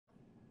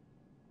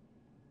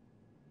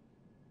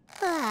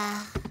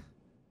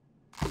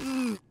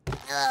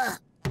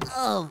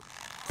Oh.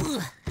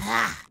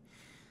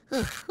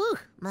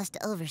 Must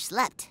have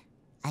overslept.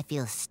 I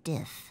feel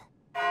stiff.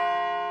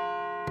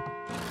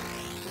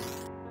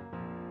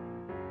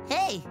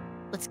 Hey,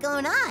 what's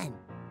going on?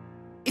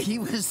 He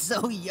was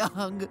so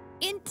young.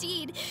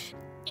 Indeed.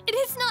 It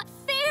is not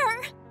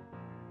fair.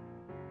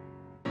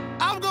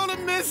 I'm gonna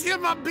miss you,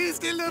 my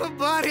beastly little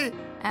buddy.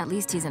 At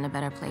least he's in a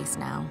better place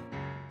now.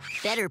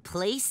 Better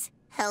place?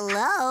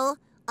 Hello?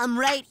 I'm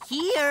right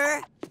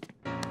here.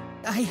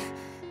 I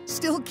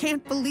still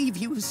can't believe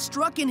he was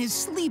struck in his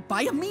sleep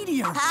by a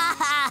meteor. Ha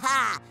ha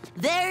ha!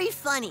 Very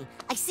funny.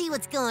 I see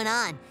what's going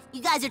on.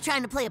 You guys are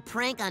trying to play a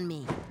prank on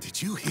me.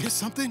 Did you hear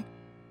something?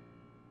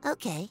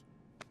 Okay.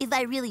 If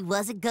I really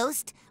was a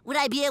ghost, would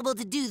I be able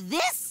to do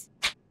this?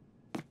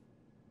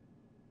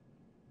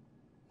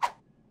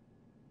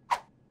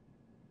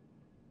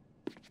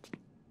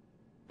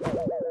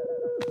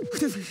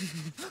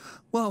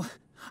 Whoa,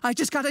 I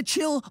just got a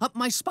chill up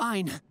my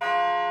spine.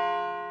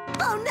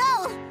 Oh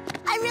no!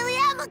 I really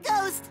am a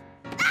ghost!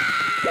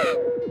 Ah!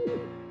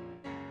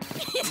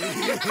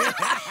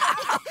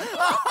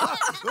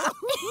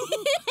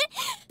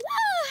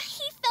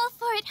 He fell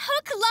for it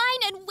hook,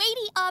 line, and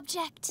weighty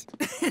object.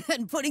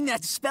 And putting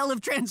that spell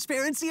of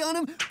transparency on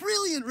him?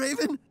 Brilliant,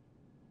 Raven!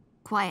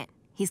 Quiet.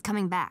 He's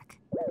coming back.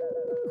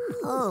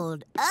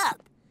 Hold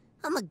up.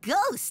 I'm a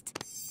ghost.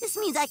 This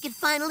means I can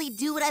finally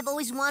do what I've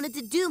always wanted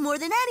to do more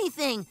than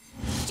anything.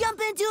 Jump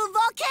into a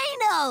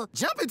volcano!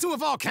 Jump into a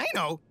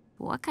volcano?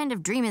 What kind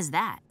of dream is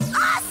that?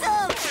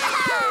 Awesome!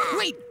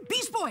 Wait,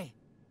 Beast Boy!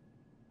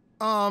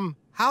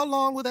 How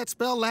long will that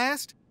spell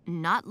last?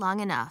 Not long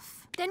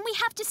enough. Then we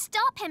have to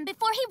stop him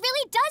before he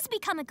really does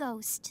become a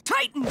ghost.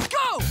 Titans,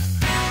 go!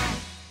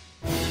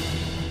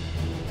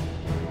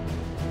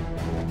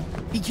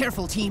 Be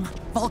careful, team.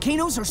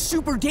 Volcanoes are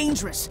super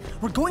dangerous.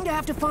 We're going to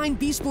have to find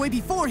Beast Boy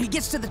before he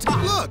gets to the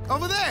top. Look,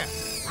 over there!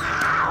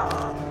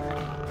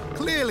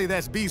 Clearly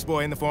that's Beast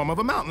Boy in the form of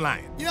a mountain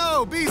lion.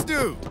 Yo, Beast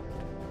Dude!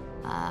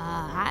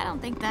 I don't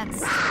think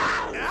that's...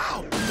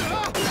 Ow!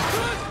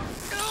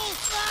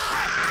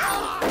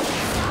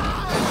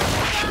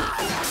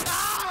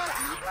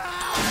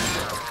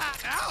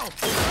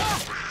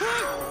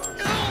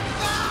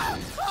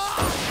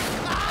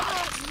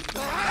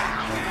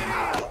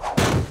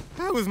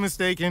 I was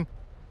mistaken.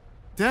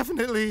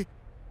 Definitely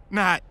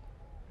not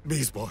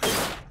Beast Boy.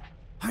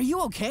 Are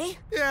you okay?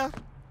 Yeah,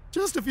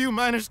 just a few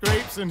minor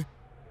scrapes and...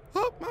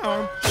 Oh, my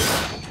arm.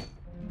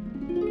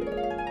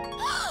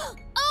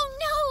 Oh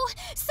no!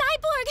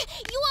 Cyborg,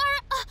 you are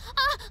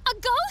a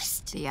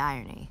ghost? the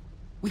irony.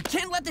 We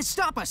can't let this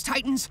stop us,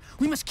 Titans.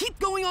 We must keep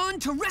going on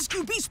to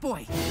rescue Beast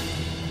Boy.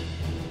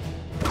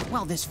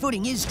 While this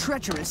footing is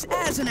treacherous,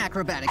 as an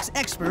acrobatics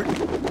expert,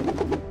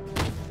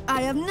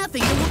 I have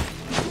nothing to...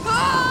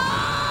 Ah!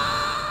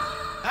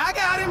 I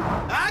got him!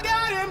 I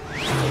got him!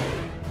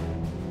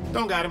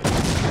 Don't got him.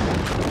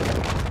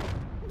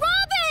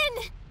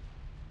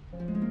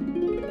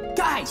 Robin!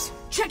 Guys,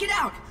 check it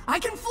out! I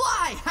can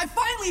fly! I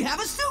finally have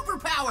a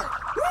superpower!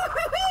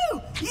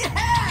 Woo-hoo-hoo!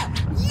 Yeah!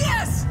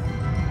 Yes!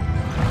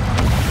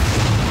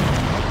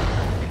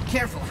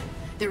 Careful.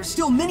 There are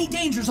still many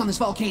dangers on this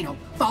volcano.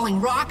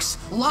 Falling rocks,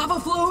 lava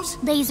flows...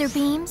 Laser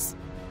beams?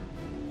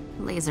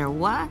 Laser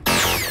what?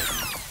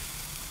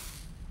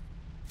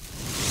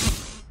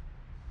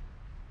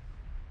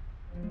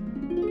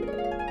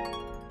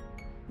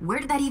 Where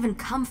did that even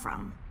come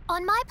from?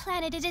 On my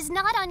planet, it is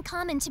not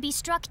uncommon to be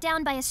struck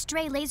down by a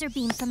stray laser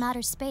beam from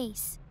outer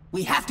space.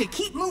 We have to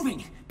keep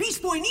moving!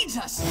 Beast Boy needs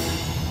us!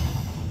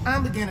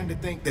 I'm beginning to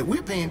think that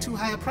we're paying too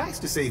high a price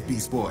to save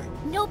Beast Boy.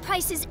 No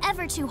price is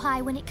ever too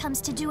high when it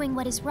comes to doing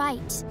what is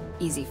right.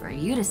 Easy for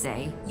you to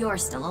say. You're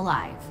still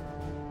alive.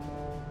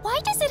 Why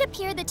does it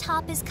appear the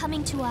top is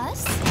coming to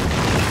us?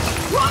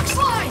 Rock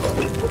slide!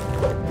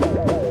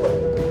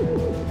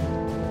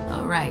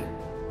 Oh, right.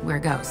 We're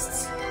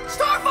ghosts.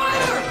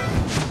 Starfire!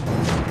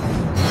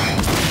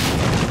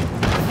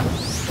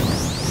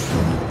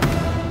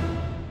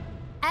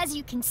 As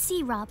you can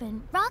see,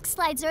 Robin, rock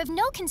slides are of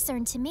no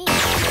concern to me.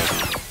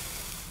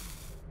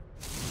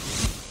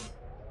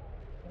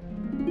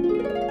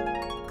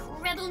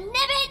 Criddle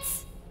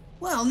nibbits!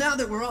 Well, now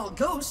that we're all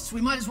ghosts, we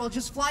might as well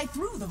just fly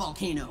through the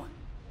volcano.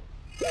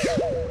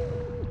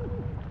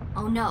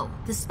 Oh no,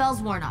 the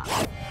spell's worn off.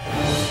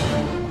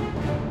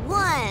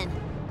 1,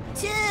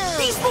 2...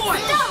 Beast Boy!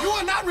 You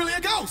are not really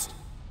a ghost!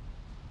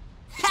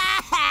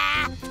 Ha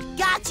ha!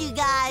 Got you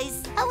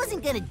guys! I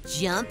wasn't gonna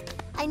jump.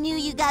 I knew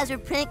you guys were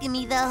pranking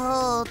me the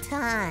whole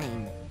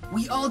time.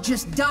 We all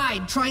just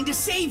died trying to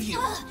save you.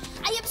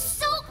 I am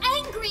so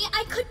angry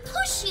I could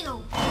push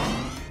you!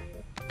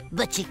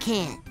 But you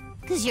can't,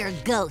 because you're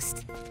a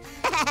ghost.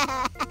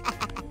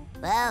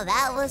 Well,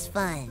 that was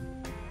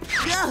fun.